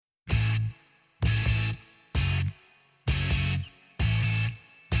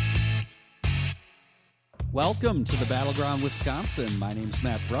Welcome to the Battleground, Wisconsin. My name's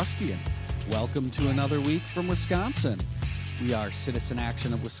Matt Brusky, and welcome to another week from Wisconsin. We are Citizen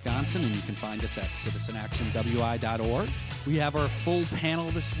Action of Wisconsin, and you can find us at citizenactionwi.org. We have our full panel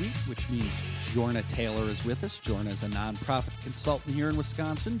this week, which means Jorna Taylor is with us. Jorna is a nonprofit consultant here in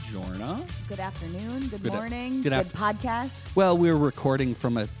Wisconsin. Jorna. Good afternoon, good morning, good podcast. Well, we're recording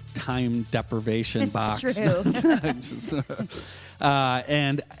from a time deprivation box. It's true.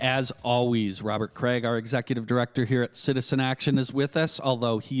 And as always, Robert Craig, our executive director here at Citizen Action, is with us,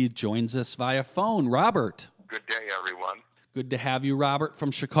 although he joins us via phone. Robert. Good day, everyone. Good to have you, Robert,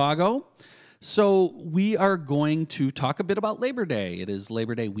 from Chicago. So we are going to talk a bit about Labor Day. It is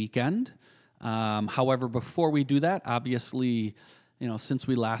Labor Day weekend. However, before we do that, obviously, since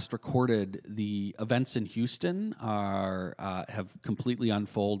we last recorded, the events in Houston have completely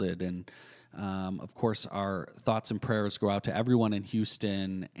unfolded. And, of course, our thoughts and prayers go out to everyone in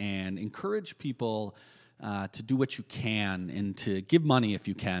Houston and encourage people to do what you can and to give money if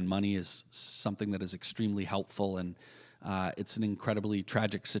you can. Money is something that is extremely helpful, and it's an incredibly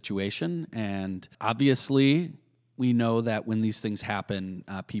tragic situation. And obviously, we know that when these things happen,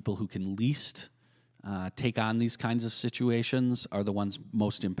 people who can least take on these kinds of situations are the ones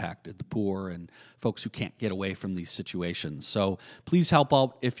most impacted, the poor and folks who can't get away from these situations. So please help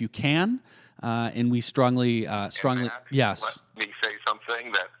out if you can. And we strongly, Matt, yes. Let me say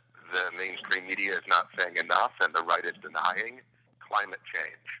something that the mainstream media is not saying enough and the right is denying: climate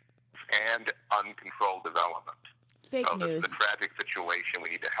change and uncontrolled development. Fake so news. This is a tragic situation.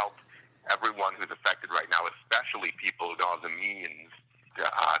 We need to help everyone who's affected right now, especially people who don't have the means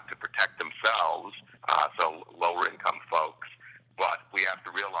to protect themselves, so lower-income folks. But we have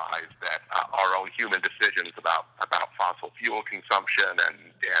to realize that our own human decisions about fossil fuel consumption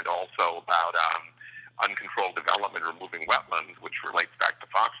and also about uncontrolled development, removing wetlands, which relates back to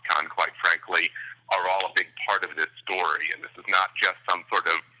Foxconn, quite frankly, are all a big part of this story. And this is not just some sort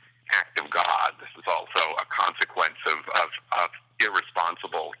of act of God. This is also a consequence of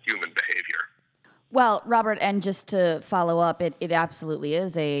irresponsible human behavior. Well, Robert, and just to follow up, it absolutely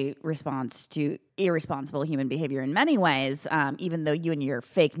is a response to irresponsible human behavior in many ways, even though you and your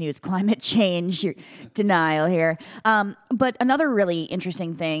fake news climate change, your denial here. But another really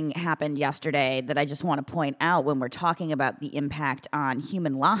interesting thing happened yesterday that I just want to point out when we're talking about the impact on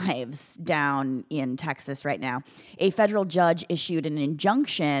human lives down in Texas right now. A federal judge issued an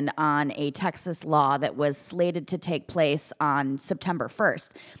injunction on a Texas law that was slated to take place on September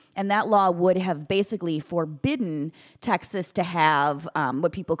 1st. And that law would have basically forbidden Texas to have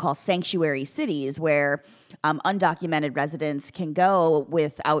what people call sanctuary cities, where undocumented residents can go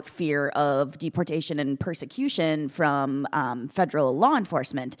without fear of deportation and persecution from federal law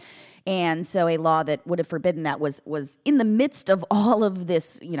enforcement. And so a law that would have forbidden that was in the midst of all of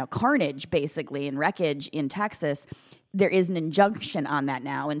this, carnage, basically, and wreckage in Texas. There is an injunction on that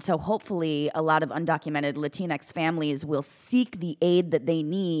now. And so hopefully a lot of undocumented Latinx families will seek the aid that they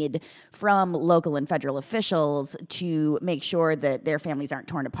need from local and federal officials to make sure that their families aren't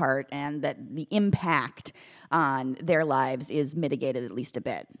torn apart and that the impact on their lives is mitigated at least a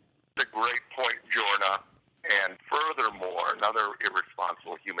bit. It's a great point, Jorna. And furthermore, another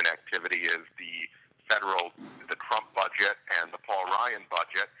irresponsible human activity is the Trump budget and the Paul Ryan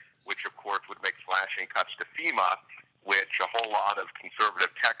budget, which of course would make slashing cuts to FEMA, which a whole lot of conservative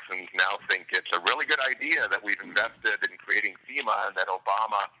Texans now think it's a really good idea that we've invested in creating FEMA and that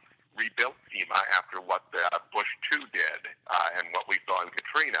Obama rebuilt FEMA after what Bush 2 did and what we saw in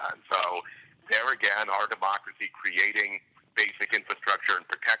Katrina. And so there again, our democracy creating basic infrastructure and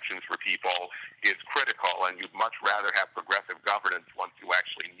protections for people is critical, and you'd much rather have progressive governance once you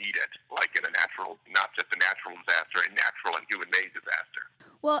actually need it, like in a natural, not just a natural disaster, a natural and human-made disaster.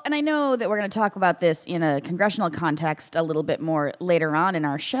 Well, and I know that we're going to talk about this in a congressional context a little bit more later on in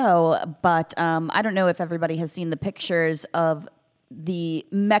our show, but I don't know if everybody has seen the pictures of the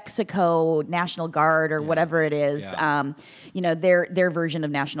Mexico National Guard or whatever it is, their version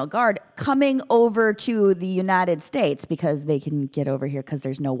of National Guard coming over to the United States because they can get over here because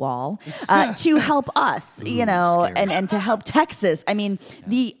there's no wall to help us, and to help Texas. I mean,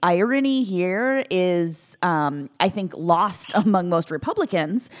 the irony here is, I think, lost among most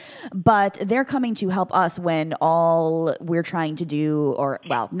Republicans, but they're coming to help us when all we're trying to do, or,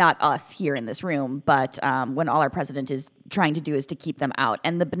 well, not us here in this room, but when all our president is trying to do is to keep them out.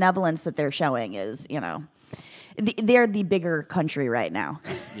 And the benevolence that they're showing is, they're the bigger country right now.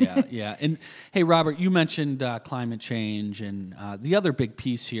 Yeah. And hey, Robert, you mentioned climate change, and the other big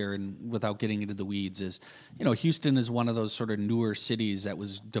piece here, and without getting into the weeds, is, Houston is one of those sort of newer cities that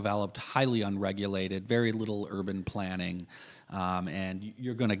was developed highly unregulated, very little urban planning. And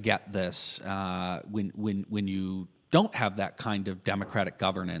you're going to get this when you don't have that kind of democratic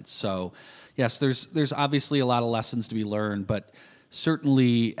governance. So, yes, there's obviously a lot of lessons to be learned, but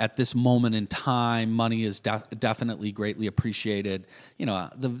certainly at this moment in time, money is definitely greatly appreciated. You know,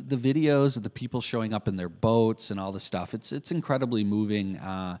 the videos of the people showing up in their boats and all this stuff, it's incredibly moving,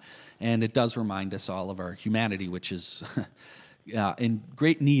 and it does remind us all of our humanity, which is in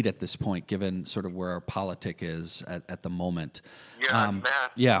great need at this point, given sort of where our politic is at the moment. And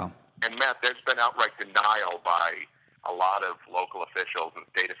Matt, there's been outright denial by a lot of local officials and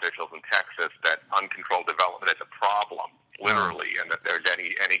state officials in Texas that uncontrolled development is a problem, literally, and that there's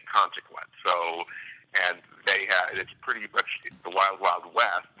any consequence. So, and it's pretty much the wild, wild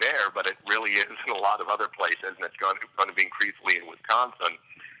west there, but it really is in a lot of other places, and it's going to be increasingly in Wisconsin.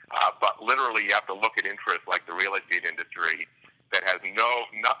 But literally, you have to look at interests like the real estate industry that has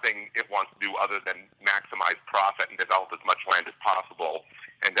nothing it wants to do other than maximize profit and develop as much land as possible,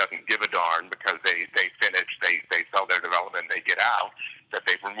 and doesn't give a darn because they finish, they sell their development, they get out, that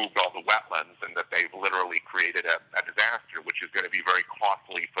they've removed all the wetlands and that they've literally created a disaster, which is going to be very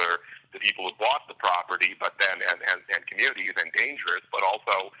costly for the people who bought the property, but then and communities, and dangerous, but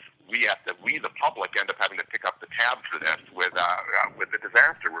also we the public end up having to pick up the tab for this with the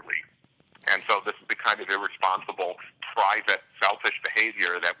disaster relief. And so this is the kind of irresponsible, private, selfish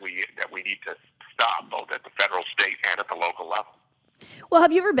behavior that we need to stop, both at the federal, state, and at the local level. Well,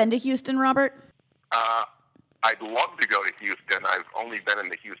 have you ever been to Houston, Robert? I'd love to go to Houston. I've only been in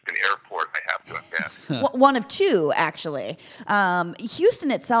the Houston airport, I have to admit. One of two, actually. Houston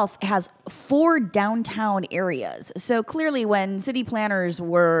itself has 4 downtown areas. So clearly when city planners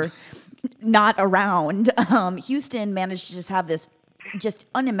were not around, Houston managed to just have this just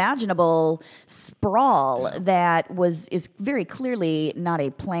unimaginable sprawl that is very clearly not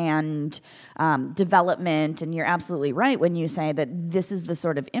a planned development. And you're absolutely right when you say that this is the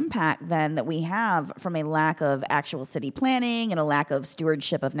sort of impact then that we have from a lack of actual city planning and a lack of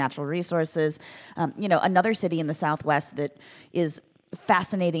stewardship of natural resources. Another city in the Southwest that is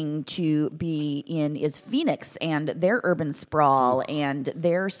fascinating to be in is Phoenix and their urban sprawl and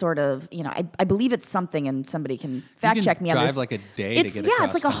their sort of, I believe it's something, and somebody can fact check me on this. Drive like a day to get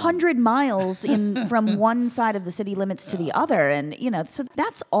across. It's like 100 miles from one side of the city limits to the other, and so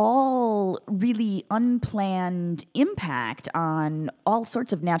that's all really unplanned impact on all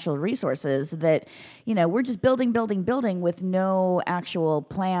sorts of natural resources that we're just building with no actual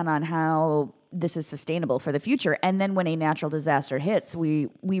plan on how this is sustainable for the future. And then when a natural disaster hits, we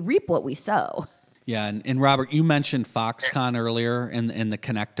reap what we sow. Yeah, and Robert, you mentioned Foxconn earlier, and the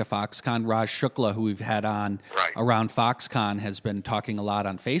Connect to Foxconn. Raj Shukla, who we've had on around Foxconn, has been talking a lot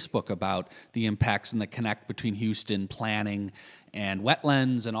on Facebook about the impacts and the connect between Houston planning and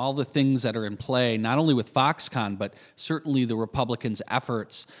wetlands and all the things that are in play, not only with Foxconn, but certainly the Republicans'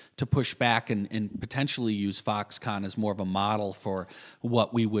 efforts to push back and potentially use Foxconn as more of a model for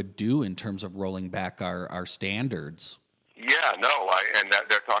what we would do in terms of rolling back our standards. Yeah, and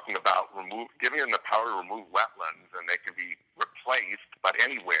they're talking about giving them the power to remove wetlands, and they can be replaced, but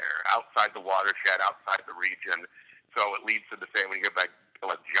anywhere, outside the watershed, outside the region. So it leads to the same when you get back to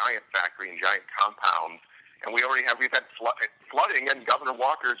a giant factory and giant compounds. And we've had flooding, and Governor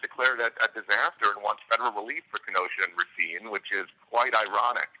Walker has declared a disaster and wants federal relief for Kenosha and Racine, which is quite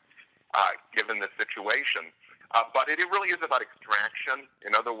ironic given the situation. But it really is about extraction.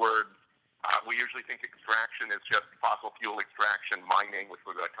 In other words, we usually think extraction is just fossil fuel extraction, mining, which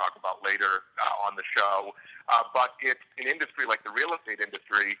we're going to talk about later on the show. But it's an industry like the real estate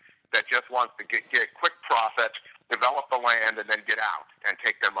industry that just wants to get quick profit, develop the land, and then get out and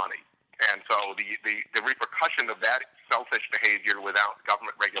take their money. And so the repercussion of that selfish behavior without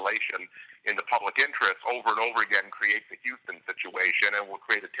government regulation in the public interest over and over again creates a Houston situation, and will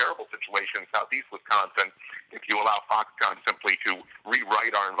create a terrible situation in southeast Wisconsin if you allow Foxconn simply to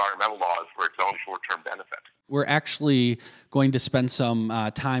rewrite our environmental laws for its own short-term benefit. We're actually going to spend some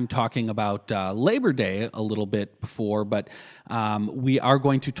time talking about Labor Day a little bit before, but we are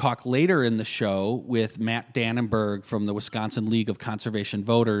going to talk later in the show with Matt Dannenberg from the Wisconsin League of Conservation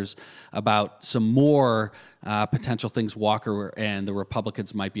Voters about some more potential things Walker and the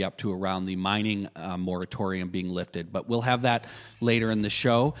Republicans might be up to around the mining moratorium being lifted. But we'll have that later in the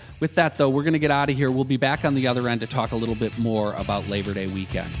show. With that, though, we're going to get out of here. We'll be back on the other end to talk a little bit more about Labor Day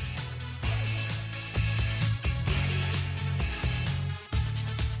weekend.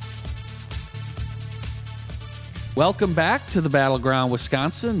 Welcome back to the Battleground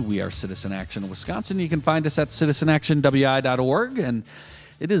Wisconsin. We are Citizen Action Wisconsin. You can find us at citizenactionwi.org. And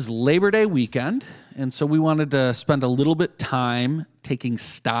It is Labor Day weekend, and so we wanted to spend a little bit time taking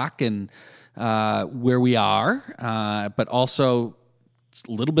stock in where we are, but also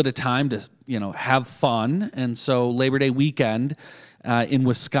a little bit of time to have fun. And so Labor Day weekend in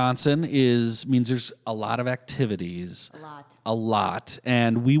Wisconsin means there's a lot of activities. A lot.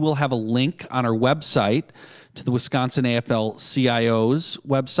 And we will have a link on our website to the Wisconsin AFL-CIO's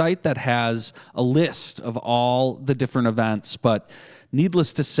website that has a list of all the different events. But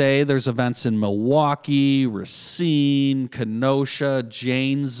needless to say, there's events in Milwaukee, Racine, Kenosha,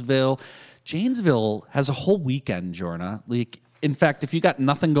 Janesville. Janesville has a whole weekend, Jorna. In fact, if you got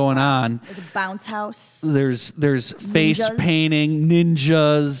nothing going on, there's a bounce house. There's face painting,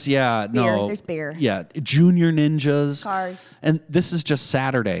 ninjas. Yeah, beer. There's beer. Yeah, junior ninjas. Cars. And this is just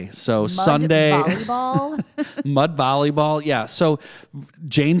Saturday, so Mud Sunday. Volleyball. Mud volleyball. Yeah. So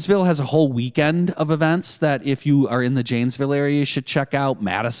Janesville has a whole weekend of events that if you are in the Janesville area, you should check out.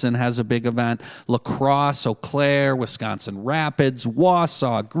 Madison has a big event. La Crosse, Eau Claire, Wisconsin Rapids,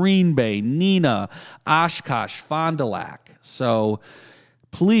 Wausau, Green Bay, Neenah, Oshkosh, Fond du Lac. So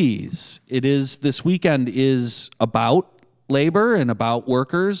please, this weekend is about labor and about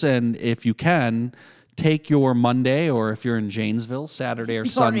workers. And if you can, take your Monday, or if you're in Janesville, Saturday or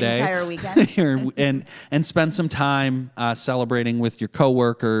Sunday, entire weekend. and spend some time celebrating with your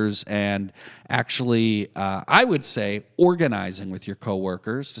coworkers and actually, I would say, organizing with your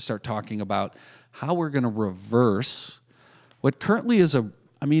coworkers to start talking about how we're going to reverse what currently is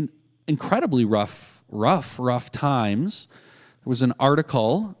incredibly rough times. There was an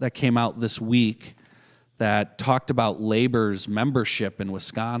article that came out this week that talked about labor's membership in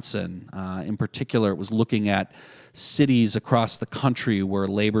Wisconsin. In particular, it was looking at cities across the country where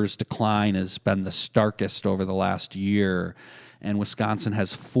labor's decline has been the starkest over the last year. And Wisconsin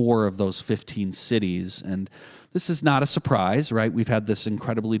has 4 of those 15 cities. And this is not a surprise, right? We've had this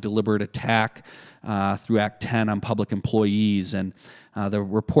incredibly deliberate attack through Act 10 on public employees. And the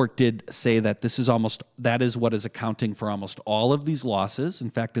report did say that that is what is accounting for almost all of these losses. In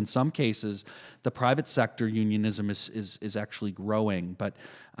fact, in some cases, the private sector unionism is actually growing. But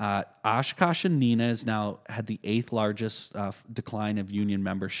Oshkosh and Neenah has now had the 8th largest decline of union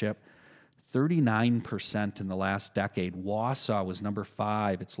membership, 39% in the last decade. Wausau was number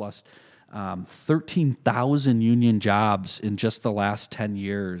 5. It's lost 13,000 union jobs in just the last 10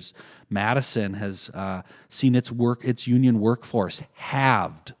 years. Madison has seen its union workforce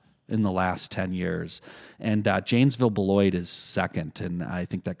halved in the last 10 years. And Janesville-Beloit is second, and I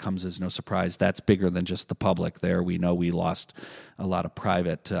think that comes as no surprise. That's bigger than just the public there. We know we lost a lot of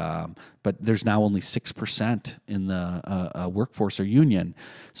private, but there's now only 6% in the workforce or union.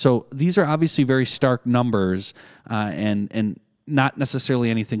 So these are obviously very stark numbers, and not necessarily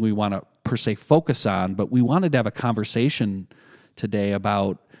anything we want to per se focus on, but we wanted to have a conversation today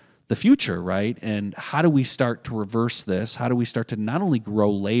about the future, right? And how do we start to reverse this? How do we start to not only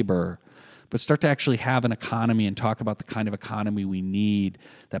grow labor, but start to actually have an economy and talk about the kind of economy we need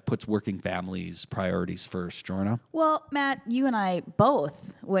that puts working families' priorities first? Jorna? Well, Matt, you and I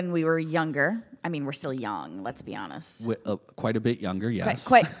both, when we were younger, we're still young, let's be honest. Quite a bit younger, yes.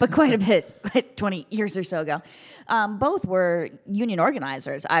 Quite a bit, 20 years or so ago. Both were union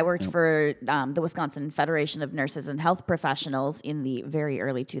organizers. I worked for the Wisconsin Federation of Nurses and Health Professionals in the very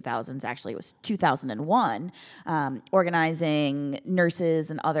early 2000s. Actually, it was 2001, organizing nurses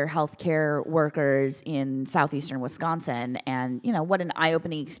and other healthcare workers in southeastern Wisconsin. And, what an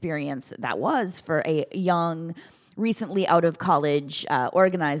eye-opening experience that was for a young, recently out of college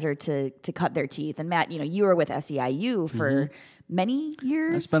organizer to cut their teeth. And Matt, you were with SEIU for many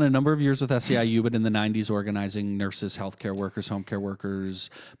years. I spent a number of years with SEIU, but in the 90s organizing nurses, healthcare workers, home care workers,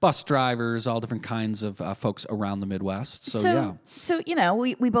 bus drivers, all different kinds of folks around the Midwest. So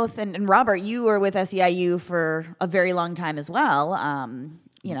we both, and Robert, you were with SEIU for a very long time as well.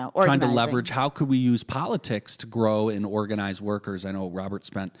 Trying to leverage how could we use politics to grow and organize workers. I know Robert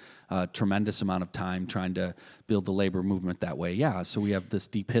spent a tremendous amount of time trying to build the labor movement that way. Yeah, so we have this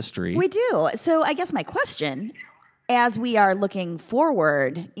deep history. We do. So I guess my question, as we are looking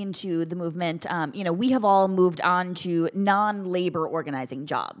forward into the movement, we have all moved on to non-labor organizing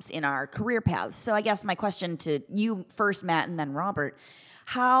jobs in our career paths. So I guess my question to you first, Matt, and then Robert,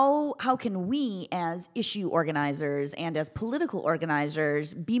 how can we as issue organizers and as political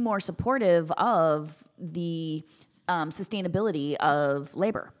organizers be more supportive of the sustainability of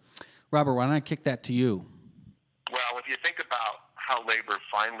labor? Robert, why don't I kick that to you? Well, if you think about how labor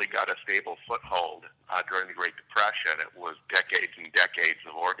finally got a stable foothold during the Great Depression, it was decades and decades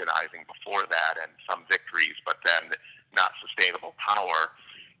of organizing before that and some victories, but then not sustainable power.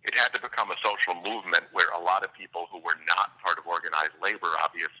 it had to become a social movement where a lot of people who were not part of organized labor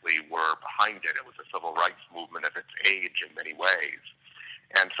obviously were behind it. It was a civil rights movement of its age in many ways.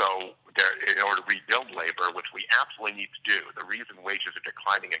 And so in order to rebuild labor, which we absolutely need to do, the reason wages are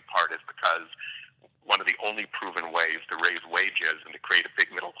declining in part is because one of the only proven ways to raise wages and to create a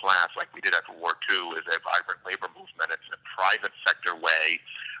big middle class like we did after World War II is a vibrant labor movement. It's a private sector way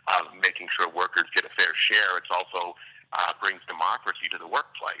of making sure workers get a fair share. It's also brings democracy to the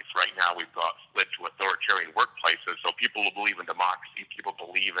workplace. Right now we've got split to authoritarian workplaces, so people who believe in democracy, people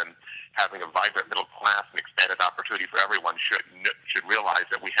believe in having a vibrant middle class and expanded opportunity for everyone should realize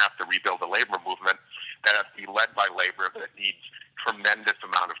that we have to rebuild a labor movement that has to be led by labor, but it needs tremendous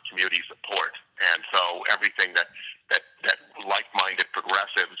amount of community support. And so everything that like-minded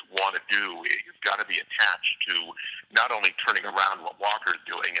progressives want to do is got to be attached to not only turning around what Walker's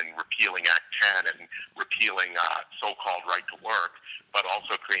doing and repealing Act 10 and repealing so-called right to work, but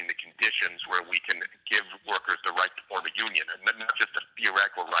also creating the conditions where we can give workers the right to form a union, and not just a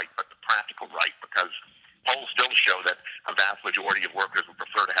theoretical right, but the practical right, because polls still show that a vast majority of workers would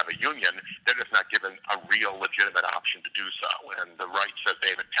prefer to have a union. They're just not given a real legitimate option to do so. And the right says they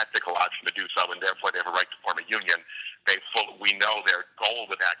have a technical option to do so, and therefore they have a right to form a union. We know their goal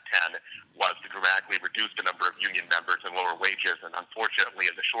with Act 10 was to dramatically reduce the number of union members and lower wages, and unfortunately,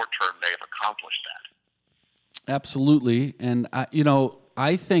 in the short term, they have accomplished that. Absolutely. And,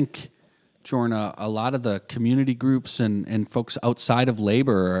 I think, Jorna, a lot of the community groups and folks outside of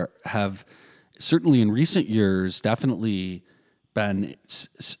labor have certainly in recent years definitely been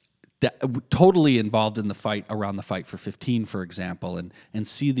totally involved in the fight around the Fight for 15, for example, and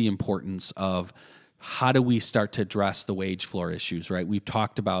see the importance of how do we start to address the wage floor issues, right? We've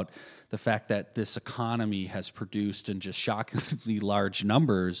talked about the fact that this economy has produced in just shockingly large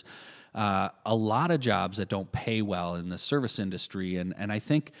numbers a lot of jobs that don't pay well in the service industry. And I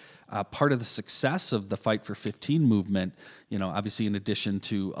think part of the success of the Fight for 15 movement, obviously in addition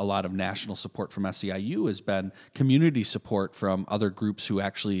to a lot of national support from SEIU, has been community support from other groups who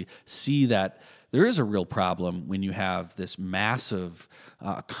actually see that there is a real problem when you have this massive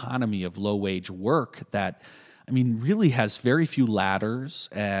economy of low-wage work that, really has very few ladders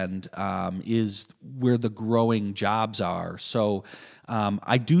and is where the growing jobs are. So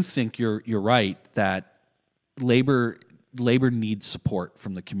I do think you're right that labor needs support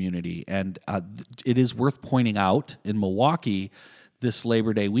from the community, and it is worth pointing out in Milwaukee this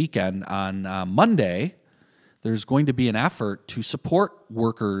Labor Day weekend on Monday, there's going to be an effort to support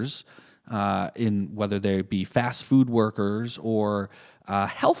workers in whether they be fast food workers or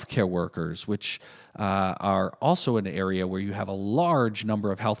healthcare workers, which are also an area where you have a large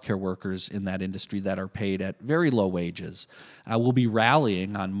number of healthcare workers in that industry that are paid at very low wages. We'll be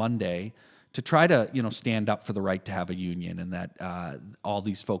rallying on Monday to try to stand up for the right to have a union, and that all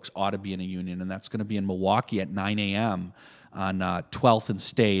these folks ought to be in a union, and that's going to be in Milwaukee at 9 a.m. on 12th and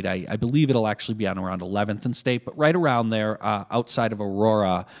State. I believe it'll actually be on around 11th and State, but right around there outside of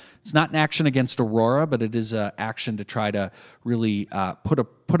Aurora. It's not an action against Aurora, but it is an action to try to really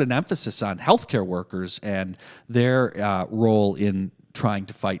put an emphasis on healthcare workers and their role in trying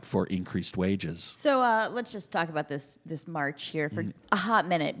to fight for increased wages. So let's just talk about this march here for a hot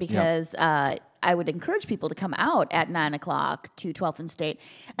minute, because I would encourage people to come out at 9 o'clock to 12th and State.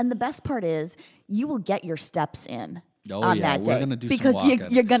 And the best part is you will get your steps in. On that day, we're going to do because some walking.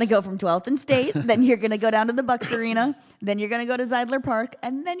 You're going to go from 12th and State, then you're going to go down to the Bucks Arena, then you're going to go to Zeidler Park,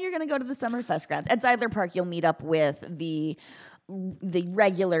 and then you're going to go to the Summerfest grounds. At Zeidler Park, you'll meet up with the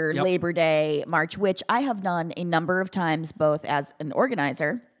regular Labor Day march, which I have done a number of times, both as an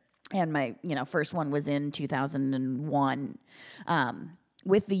organizer, and my first one was in 2001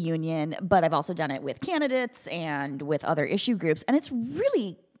 with the union, but I've also done it with candidates and with other issue groups, and it's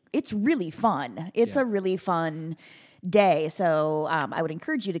really fun. It's a really fun day. So I would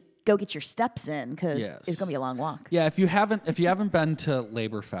encourage you to go get your steps in, because it's going to be a long walk. Yeah, if you haven't been to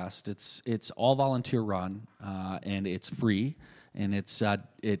Labor Fest, it's all volunteer run and it's free. And it starts.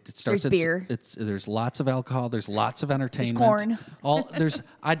 There's beer. There's lots of alcohol. There's lots of entertainment. There's corn. There's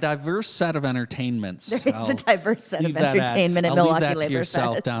a diverse set of entertainments. There is a diverse set of entertainment at Milwaukee Labor Fest. I'll leave that to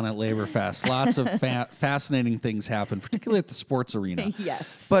yourself down at Labor Fest. Lots of fascinating things happen, particularly at the sports arena.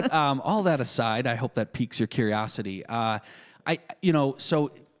 Yes. But all that aside, I hope that piques your curiosity.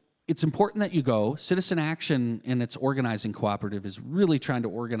 So it's important that you go. Citizen Action in its organizing cooperative is really trying to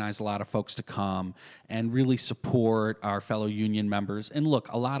organize a lot of folks to come and really support our fellow union members. And look,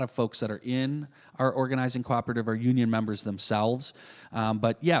 a lot of folks that are in our organizing cooperative are union members themselves.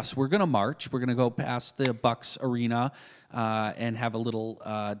 But yes, we're going to march. We're going to go past the Bucks Arena and have a little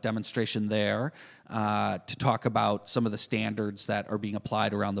demonstration there to talk about some of the standards that are being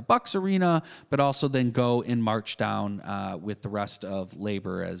applied around the Bucks Arena, but also then go and march down with the rest of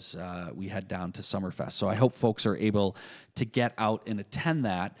labor as we head down to Summerfest. So I hope folks are able to get out and attend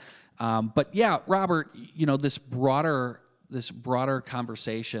that. But yeah, Robert, this broader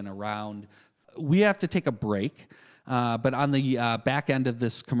conversation around, we have to take a break. But on the back end of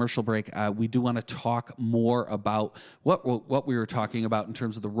this commercial break, we do want to talk more about what we were talking about in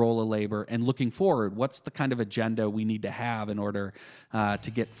terms of the role of labor and looking forward. What's the kind of agenda we need to have in order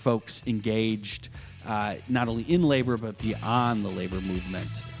to get folks engaged, not only in labor, but beyond the labor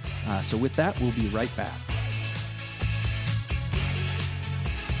movement? So with that, we'll be right back.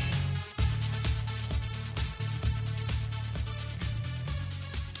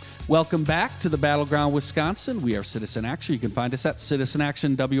 Welcome back to the Battleground Wisconsin. We are Citizen Action. You can find us at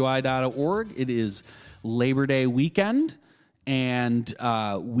citizenactionwi.org. It is Labor Day weekend, and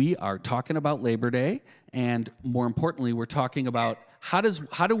we are talking about Labor Day. And more importantly, we're talking about how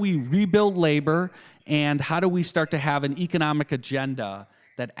do we rebuild labor, and how do we start to have an economic agenda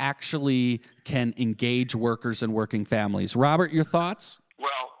that actually can engage workers and working families. Robert, your thoughts?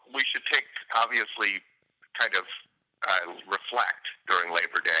 Well, we should obviously kind of reflect during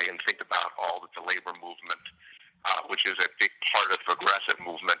Labor Day and think about all that the labor movement, which is a big part of the progressive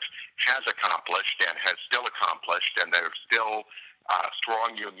movement, has accomplished and has still accomplished, and there's still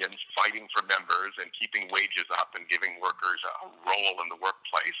strong unions fighting for members and keeping wages up and giving workers a role in the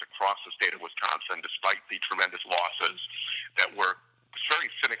workplace across the state of Wisconsin, despite the tremendous losses that were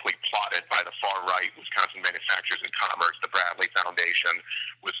very cynically plotted by the far-right Wisconsin Manufacturers and Commerce, the Bradley Foundation,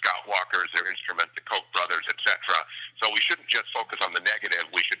 with Scott Walker as their instrument, the Koch brothers, etc. So we shouldn't just focus on the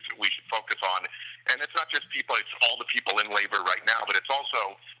negative. We should focus on, and it's not just people, it's all the people in labor right now, but it's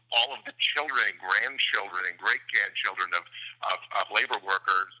also all of the children, grandchildren, and great-grandchildren of labor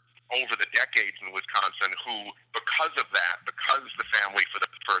workers over the decades in Wisconsin who, because of that, because the family for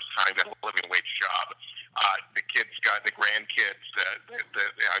the first time got a living wage job, the kids got the grandkids,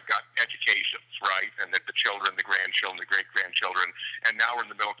 got educations, right? And that the children, the grandchildren, the great-grandchildren, and now we're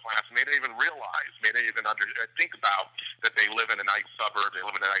in the middle class, may not even realize, may not even think about that they live in a nice suburb, they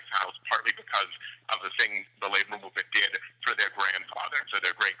live in a nice house, partly because of the thing the labor movement did for their grandfathers or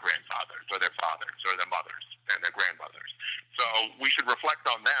their great-grandfathers or their fathers or their mothers and their grandmothers. So we should reflect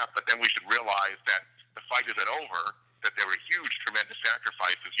on that, but then we should realize that the fight isn't over, that there were huge, tremendous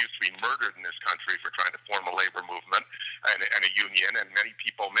sacrifices, used to be murdered in this country for trying to form a labor movement and a union, and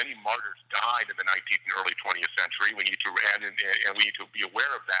many martyrs died in the 19th and early 20th century. We need to, and we need to be aware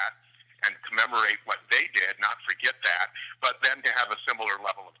of that and commemorate what they did, not forget that, but then to have a similar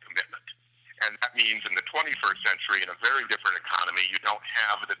level of commitment. And that means in the 21st century, in a very different economy, you don't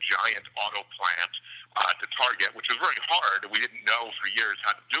have the giant auto plant to target, which was very hard. We didn't know for years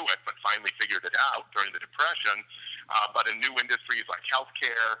how to do it, but finally figured it out during the Depression. But in new industries like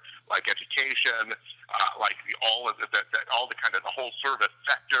healthcare, like education, like all the kind of the whole service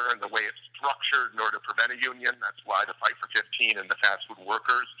sector and the way it's structured in order to prevent a union. That's why the Fight for 15 and the fast food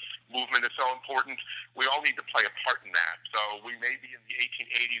workers movement is so important. We all need to play a part in that. So we may be in the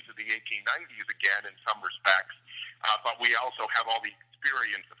 1880s or the 1890s again in some respects, but we also have all the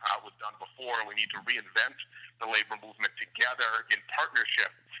experience of how it was done before. We need to reinvent the labor movement together in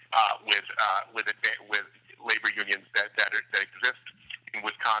partnership with labor unions that exist in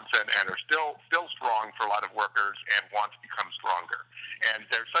Wisconsin and are still strong for a lot of workers and want to become stronger. And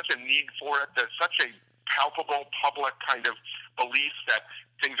there's such a need for it. There's such a palpable public kind of belief that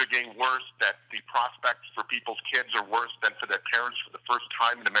things are getting worse, that the prospects for people's kids are worse than for their parents for the first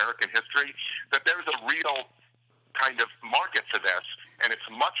time in American history, that there's a real kind of market for this, and it's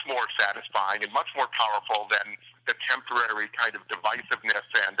much more satisfying and much more powerful than the temporary kind of divisiveness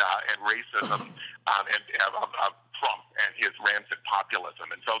and racism of Trump and his rancid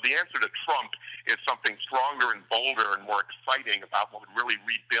populism. And so the answer to Trump is something stronger and bolder and more exciting about what would really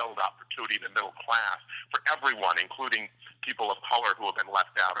rebuild opportunity in the middle class for everyone, including people of color who have been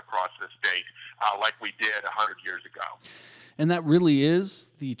left out across this state, like we did 100 years ago. And that really is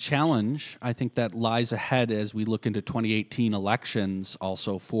the challenge, I think, that lies ahead as we look into 2018 elections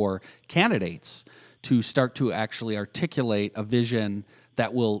also for candidates to start to actually articulate a vision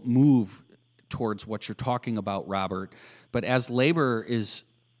that will move towards what you're talking about, Robert. But as labor is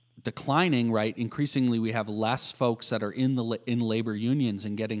declining, right, increasingly we have less folks that are in labor unions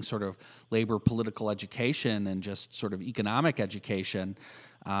and getting sort of labor political education and just sort of economic education.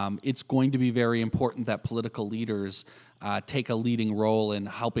 It's going to be very important that political leaders take a leading role in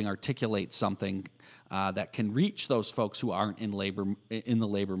helping articulate something that can reach those folks who aren't in the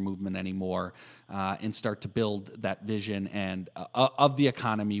labor movement anymore, and start to build that vision and of the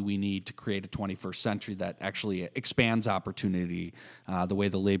economy we need to create a 21st century that actually expands opportunity the way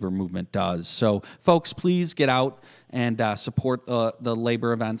the labor movement does. So, folks, please get out and support the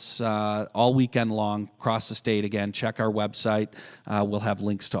labor events all weekend long across the state. Again, check our website. We'll have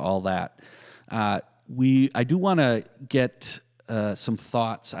links to all that. I do want to get some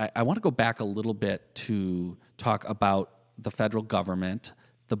thoughts. I want to go back a little bit to talk about the federal government,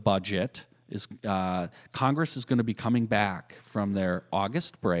 the budget. Congress is going to be coming back from their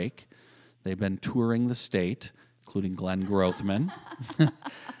August break. They've been touring the state, including Glenn Grothman.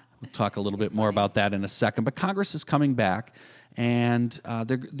 We'll talk a little bit more about that in a second. But Congress is coming back, and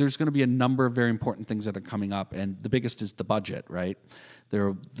there's going to be a number of very important things that are coming up, and the biggest is the budget, right?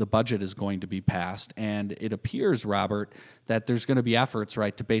 The budget is going to be passed, and it appears, Robert, that there's going to be efforts,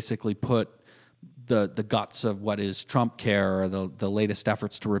 right, to basically put the guts of what is Trump Care, or the latest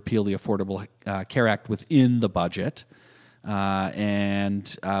efforts to repeal the Affordable Care Act within the budget.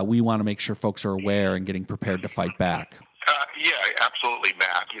 And we want to make sure folks are aware and getting prepared to fight back. Yeah, absolutely,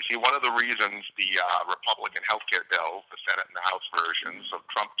 Matt. You see, one of the reasons the Republican health care bills, the Senate and the House versions of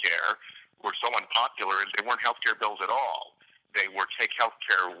Trump Care, were so unpopular is they weren't health care bills at all. They were take health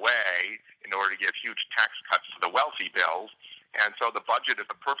care away in order to give huge tax cuts to the wealthy bills. And so the budget is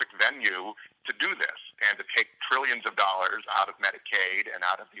the perfect venue to do this and to take trillions of dollars out of Medicaid and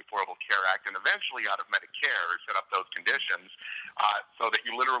out of the Affordable Care Act and eventually out of Medicare, set up those conditions so that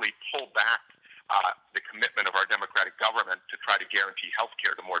you literally pull back the commitment of our democratic government to try to guarantee health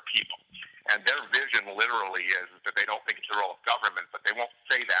care to more people. And their vision literally is that they don't think it's the role of government, but they won't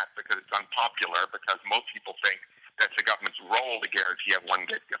say that because it's unpopular, because most people think that's the government's role to guarantee everyone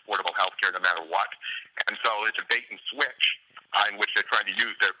get affordable health care no matter what. And so it's a bait and switch in which they're trying to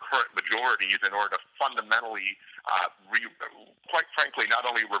use their current majorities in order to fundamentally, quite frankly, not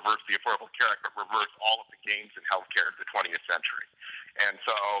only reverse the Affordable Care Act, but reverse all of the gains in health care of the 20th century. And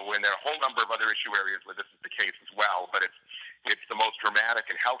so, and there are a whole number of other issue areas where this is the case as well, but it's the most dramatic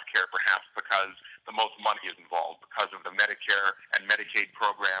in healthcare, perhaps because the most money is involved, because of the Medicare and Medicaid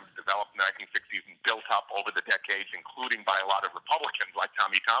programs developed in the 1960s and built up over the decades, including by a lot of Republicans like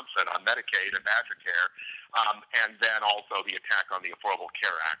Tommy Thompson on Medicaid and Medicare, and then also the attack on the Affordable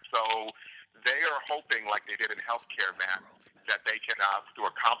Care Act. So they are hoping, like they did in healthcare, Matt, that they can, through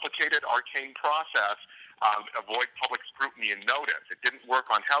a complicated, arcane process, avoid public scrutiny and notice. It didn't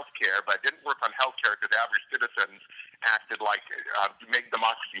work on healthcare, but it didn't work on healthcare because average citizens acted like to make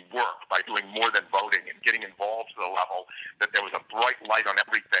democracy work by doing more than voting and getting involved to the level that there was a bright light on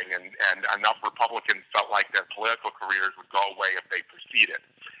everything, and enough Republicans felt like their political careers would go away if they proceeded.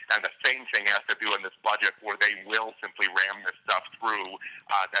 And the same thing has to do in this budget, where they will simply ram this stuff through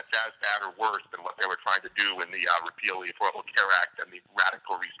that's as bad or worse than what they were trying to do in the repeal of the Affordable Care Act and the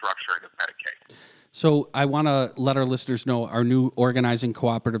radical restructuring of Medicaid. So I want to let our listeners know our new organizing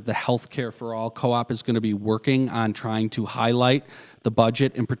cooperative, the Healthcare for All Co-op, is going to be working on trying to highlight the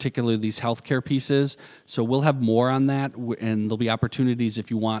budget, in particular these healthcare pieces. So we'll have more on that, and there'll be opportunities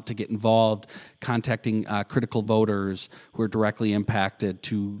if you want to get involved, contacting critical voters who are directly impacted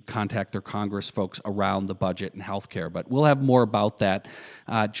to contact their Congress folks around the budget and healthcare. But we'll have more about that.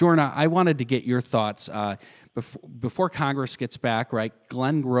 Jorna, I wanted to get your thoughts. Before Congress gets back, right,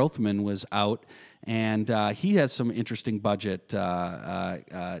 Glenn Grothman was out, and he has some interesting budget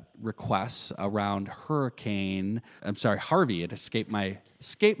requests around Harvey. It escaped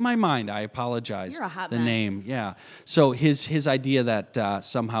my mind. I apologize. You're a hot the mess. Name, yeah. So his idea that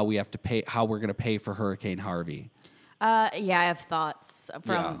somehow we have to pay, how we're going to pay for Hurricane Harvey. I have thoughts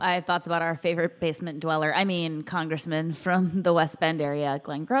I have thoughts about our favorite basement dweller. Congressman from the West Bend area,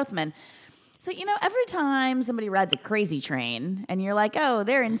 Glenn Grothman. So, every time somebody rides a crazy train and you're like, oh,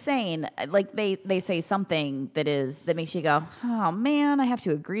 they're insane, like they say something that makes you go, oh, man, I have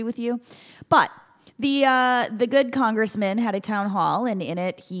to agree with you. But the good congressman had a town hall, and in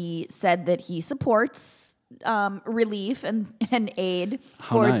it he said that he supports relief and aid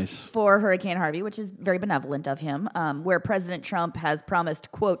for Hurricane Harvey, which is very benevolent of him, where President Trump has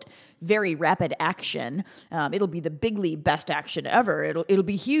promised, quote, very rapid action. It'll be the bigly best action ever. It'll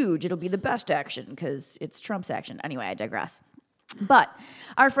be huge. It'll be the best action because it's Trump's action. Anyway, I digress. But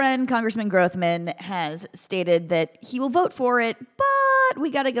our friend Congressman Grothman has stated that he will vote for it, but we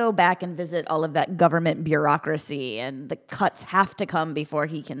got to go back and visit all of that government bureaucracy, and the cuts have to come before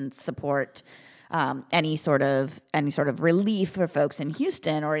he can support any sort of relief for folks in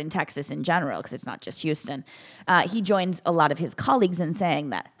Houston or in Texas in general, because it's not just Houston. He joins a lot of his colleagues in saying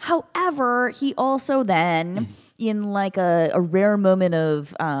that. However, he also then, in like a rare moment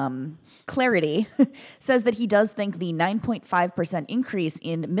of clarity, says that he does think the 9.5% increase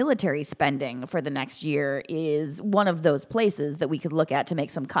in military spending for the next year is one of those places that we could look at to make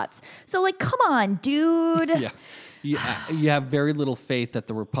some cuts. So, like, come on, dude. Yeah. You have very little faith that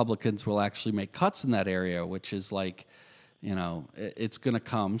the Republicans will actually make cuts in that area, which is like, it's going to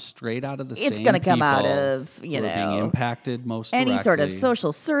come straight out of the same people. It's going to come out of, who are being impacted most any directly. sort of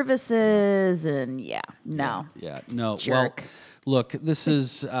social services and no. No. Jerk. Well, look, this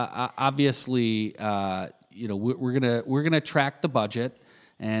is obviously, we're gonna track the budget.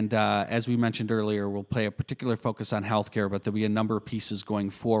 And as we mentioned earlier, we'll play a particular focus on healthcare, but there'll be a number of pieces going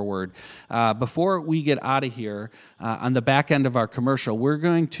forward. Before we get out of here, on the back end of our commercial, we're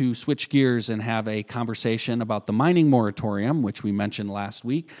going to switch gears and have a conversation about the mining moratorium, which we mentioned last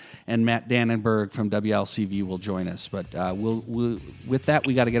week, and Matt Dannenberg from WLCV will join us. But with that,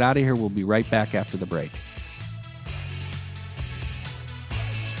 we got to get out of here. We'll be right back after the break.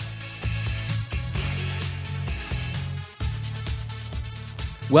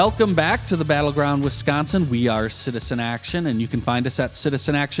 Welcome back to the Battleground Wisconsin. We are Citizen Action, and you can find us at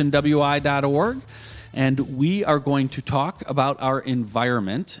citizenactionwi.org. And we are going to talk about our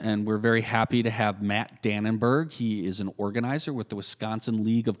environment, and we're very happy to have Matt Dannenberg. He is an organizer with the Wisconsin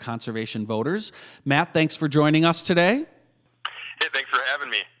League of Conservation Voters. Matt, thanks for joining us today. Hey, thanks for having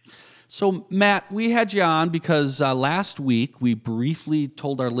me. So, Matt, we had you on because last week we briefly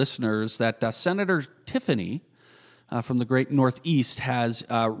told our listeners that Senator Tiffany from the Great Northeast has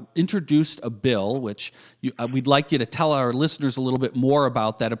introduced a bill, which we'd like you to tell our listeners a little bit more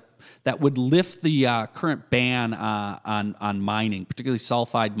about, that would lift the current ban on mining, particularly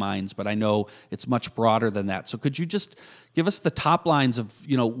sulfide mines, but I know it's much broader than that. So could you just give us the top lines of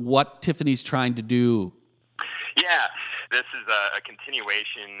what Tiffany's trying to do? Yeah, this is a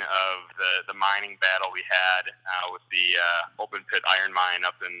continuation of the mining battle we had with the open pit iron mine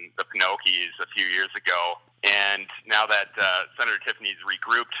up in the Pinocchis a few years ago. And now that Senator Tiffany's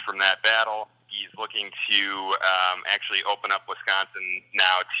regrouped from that battle, he's looking to actually open up Wisconsin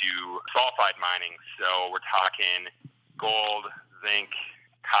now to sulfide mining. So we're talking gold, zinc,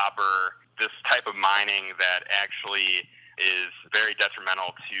 copper, this type of mining that actually is very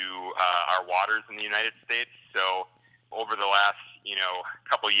detrimental to our waters in the United States. So over the last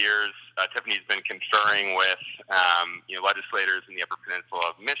couple years, Tiffany's been conferring with legislators in the Upper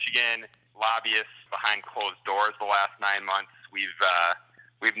Peninsula of Michigan, lobbyists behind closed doors the last 9 months.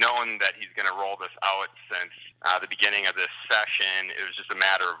 We've known that he's going to roll this out since the beginning of this session. It was just a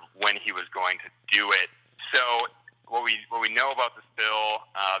matter of when he was going to do it. So what we know about this bill,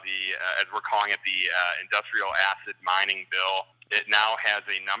 as we're calling it, the Industrial Acid Mining Bill, it now has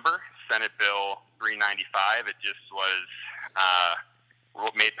a number, Senate Bill 395. It just was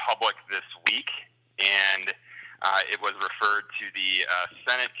made public this week, and it was referred to the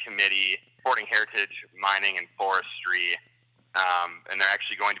Senate Committee Supporting Heritage, Mining, and Forestry, and they're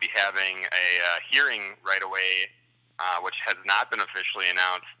actually going to be having a hearing right away, which has not been officially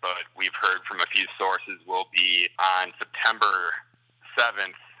announced, but we've heard from a few sources will be on September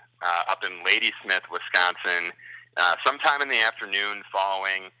 7th up in Ladysmith, Wisconsin, sometime in the afternoon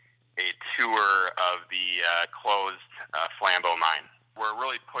following a tour of the closed Flambeau mine. We're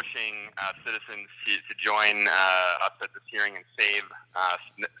really pushing citizens to join us at this hearing and save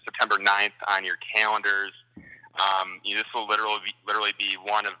September 9th on your calendars. This will literally be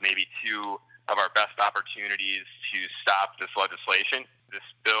one of maybe two of our best opportunities to stop this legislation. This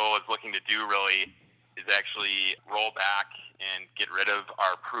bill is looking to do really is actually roll back and get rid of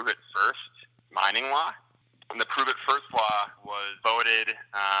our Prove It First mining law. And the Prove It First law was voted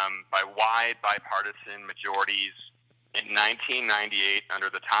by wide bipartisan majorities in 1998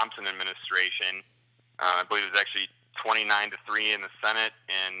 under the Thompson administration. I believe it was actually 29-3 in the Senate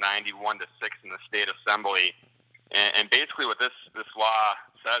and 91-6 in the state assembly. And basically what this law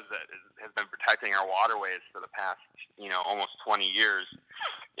says that has been protecting our waterways for the past, almost 20 years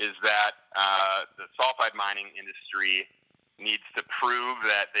is that the sulfide mining industry needs to prove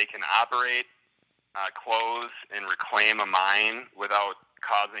that they can operate, close, and reclaim a mine without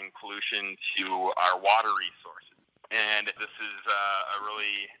causing pollution to our water resources. And this is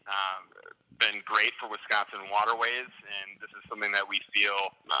really been great for Wisconsin waterways, and this is something that we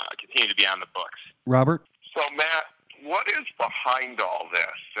feel continue to be on the books. Robert? So, Matt, what is behind all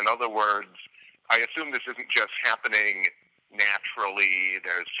this? In other words, I assume this isn't just happening naturally.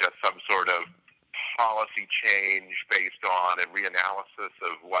 There's just some sort of policy change based on a reanalysis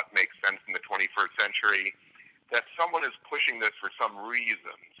of what makes sense in the 21st century, that someone is pushing this for some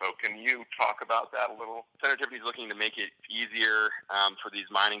reason. So can you talk about that a little? Senator Tiffany's looking to make it easier for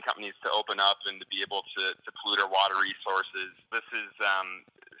these mining companies to open up and to be able to pollute our water resources. This is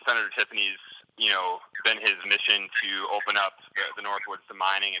Senator Tiffany's, been his mission to open up the Northwoods to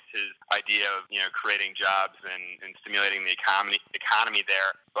mining. It's his idea of, creating jobs and stimulating the economy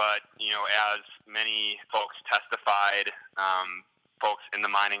there. But, as many folks testified, folks in the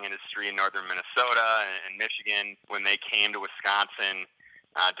mining industry in northern Minnesota and Michigan, when they came to Wisconsin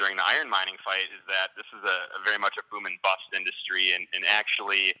during the iron mining fight, is that this is a very much a boom and bust industry. And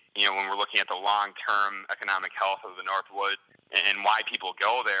actually, when we're looking at the long-term economic health of the Northwoods and why people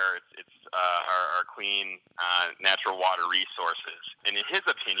go there, it's our clean natural water resources. And in his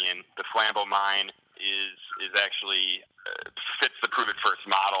opinion, the Flambeau mine is actually fits the prove it first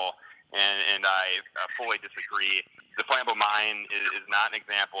model. And I fully disagree. The Flambeau mine is not an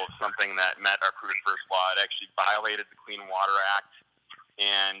example of something that met our Prove It First law. It actually violated the Clean Water Act,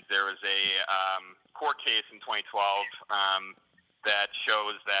 and there was a court case in 2012 that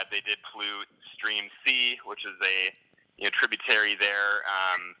shows that they did pollute Stream C, which is a tributary there.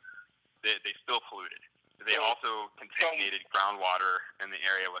 They still polluted. They also contaminated groundwater in the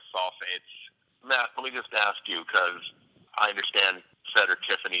area with sulfates. Matt, let me just ask you, because I understand Senator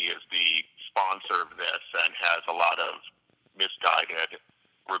Tiffany is the sponsor of this and has a lot of misguided,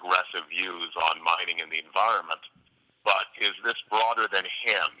 regressive views on mining and the environment. But is this broader than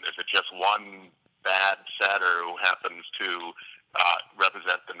him? Is it just one bad senator who happens to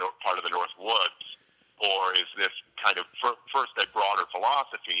represent the part of the Northwoods? Or is this kind of first a broader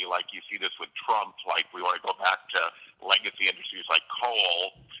philosophy, like you see this with Trump, like we want to go back to legacy industries like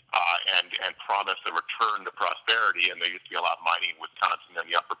coal and promise a return to prosperity, and there used to be a lot of mining in Wisconsin and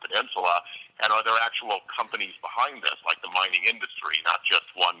the Upper Peninsula, and are there actual companies behind this, like the mining industry, not just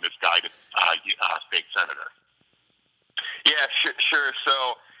one misguided state senator? Yeah, sure.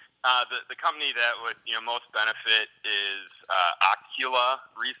 So the company that would most benefit is Aquila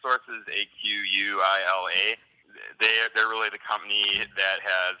Resources, Aquila. They're really the company that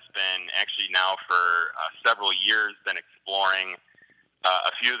has been actually now for several years been exploring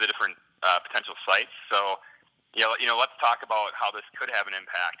a few of the different potential sites. So let's talk about how this could have an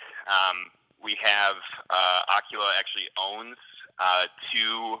impact. We have Aquila actually owns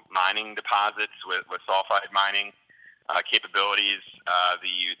two mining deposits with sulfide mining capabilities.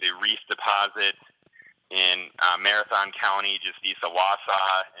 The Reese deposit in Marathon County, just east of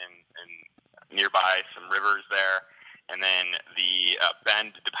Wausau, and nearby some rivers there, and then the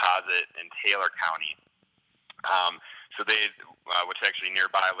Bend deposit in Taylor County. So which is actually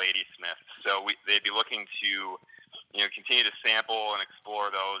nearby Ladysmith. So they'd be looking to, continue to sample and explore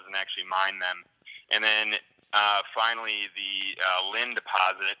those and actually mine them. And then finally, the Lynn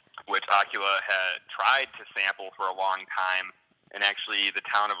deposit, which Aquila had tried to sample for a long time, and actually the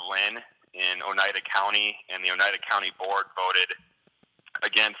town of Lynn in Oneida County and the Oneida County Board voted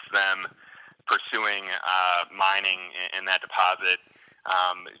against them pursuing mining in that deposit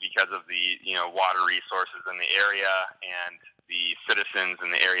because of the water resources in the area and the citizens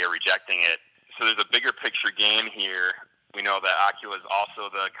in the area rejecting it. So there's a bigger picture game here. We know that Aquila is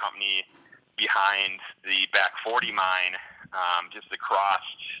also the company behind the Back 40 mine, just across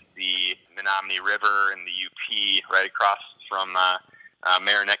the Menominee River and the UP, right across from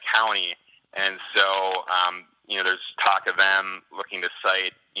Marinette County. And so, there's talk of them looking to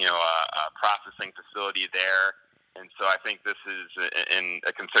site, a processing facility there. And so I think this is in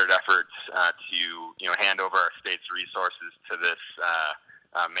a concerted effort to, hand over our state's resources to this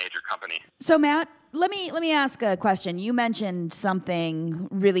major company. So, Matt, let me ask a question. You mentioned something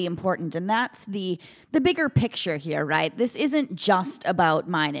really important, and that's the bigger picture here, right? This isn't just about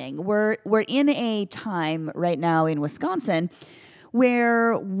mining. We're in a time right now in Wisconsin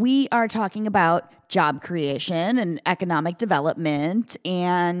where we are talking about job creation and economic development,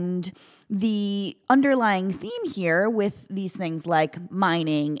 and the underlying theme here with these things like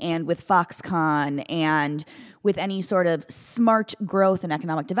mining and with Foxconn and with any sort of smart growth and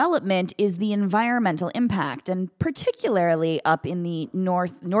economic development is the environmental impact, and particularly up in the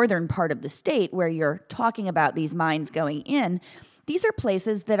northern part of the state where you're talking about these mines going in. These are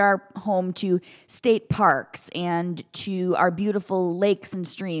places that are home to state parks and to our beautiful lakes and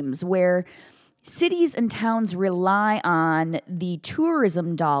streams, where cities and towns rely on the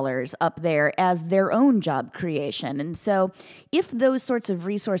tourism dollars up there as their own job creation. And so if those sorts of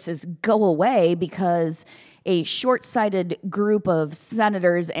resources go away because a short-sighted group of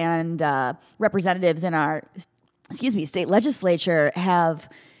senators and representatives in our state legislature have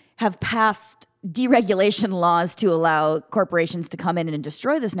have passed deregulation laws to allow corporations to come in and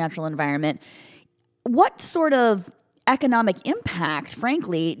destroy this natural environment. What sort of economic impact,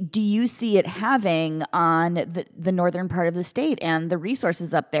 frankly, do you see it having on the northern part of the state and the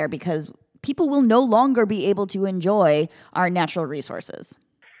resources up there? Because people will no longer be able to enjoy our natural resources.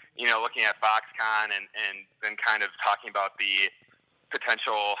 Looking at Foxconn and then kind of talking about the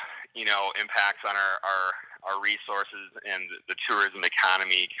potential, impacts on our resources and the tourism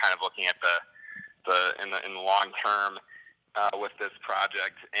economy, kind of looking at in the long term with this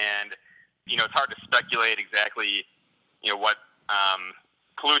project. And, it's hard to speculate exactly, what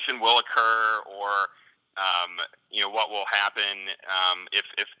pollution will occur or, what will happen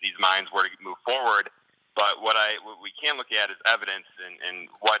if these mines were to move forward. But what we can look at is evidence and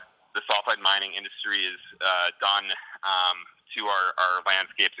what the sulfide mining industry has done to our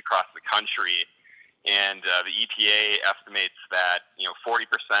landscapes across the country. And the EPA estimates that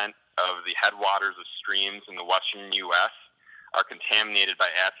 40% of the headwaters of streams in the western U.S. are contaminated by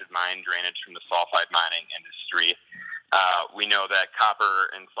acid mine drainage from the sulfide mining industry. We know that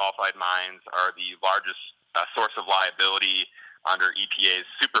copper and sulfide mines are the largest source of liability under EPA's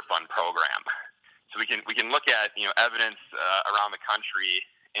Superfund program. So we can look at evidence around the country,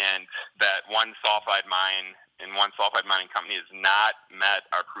 and that one sulfide mine and one sulfide mining company has not met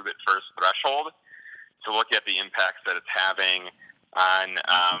our prove it first threshold. To look at the impacts that it's having on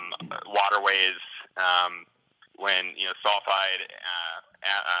waterways when sulfide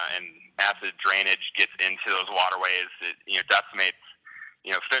and acid drainage gets into those waterways. It decimates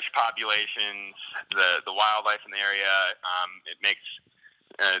fish populations, the wildlife in the area. It makes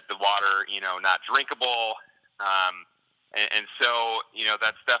the water not drinkable, and so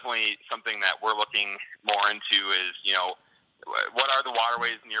that's definitely something that we're looking more into. Is what are the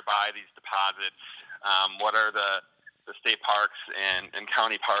waterways nearby these deposits? What are the state parks and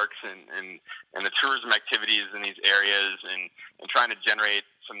county parks and the tourism activities in these areas, and trying to generate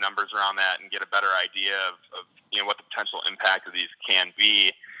some numbers around that and get a better idea of what the potential impact of these can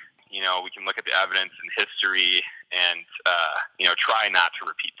be. We can look at the evidence and history and try not to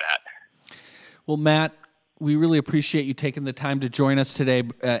repeat that. Well, Matt, we really appreciate you taking the time to join us today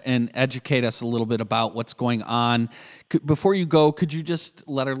and educate us a little bit about what's going on. Before you go, could you just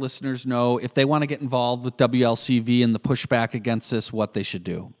let our listeners know if they want to get involved with WLCV and the pushback against this, what they should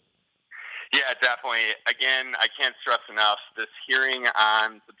do? Yeah, definitely. Again, I can't stress enough, this hearing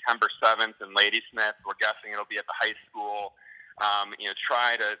on September 7th in Ladysmith, we're guessing it'll be at the high school.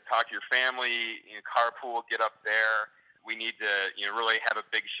 Try to talk to your family, carpool, get up there. We need to really have a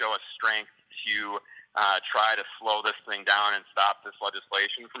big show of strength to try to slow this thing down and stop this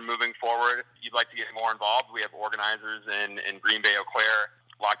legislation from moving forward. If you'd like to get more involved, we have organizers in Green Bay, Eau Claire,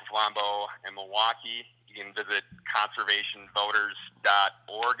 Lac du Flambeau, and Milwaukee. You can visit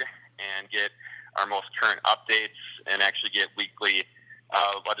conservationvoters.org and get our most current updates and actually get weekly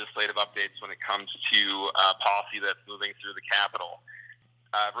legislative updates when it comes to policy that's moving through the Capitol.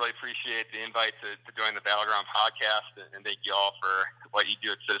 I really appreciate the invite to join the Battleground podcast, and thank you all for what you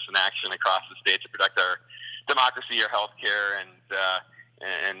do at Citizen Action across the state to protect our democracy, our healthcare, and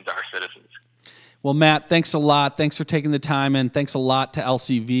our citizens. Well, Matt, thanks a lot. Thanks for taking the time, and thanks a lot to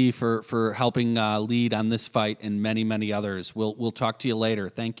LCV for helping lead on this fight and many, many others. We'll talk to you later.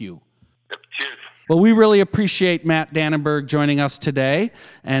 Thank you. Yep, cheers. Well, we really appreciate Matt Dannenberg joining us today,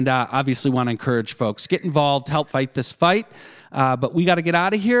 and obviously want to encourage folks, get involved, help fight this fight. But we got to get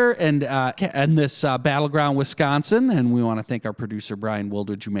out of here and end this Battleground Wisconsin, and we want to thank our producer, Brian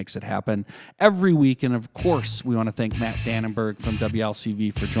Wildridge, who makes it happen every week. And, of course, we want to thank Matt Dannenberg from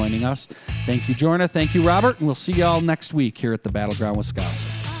WLCV for joining us. Thank you, Jorna. Thank you, Robert. And we'll see you all next week here at the Battleground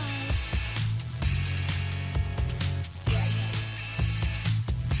Wisconsin.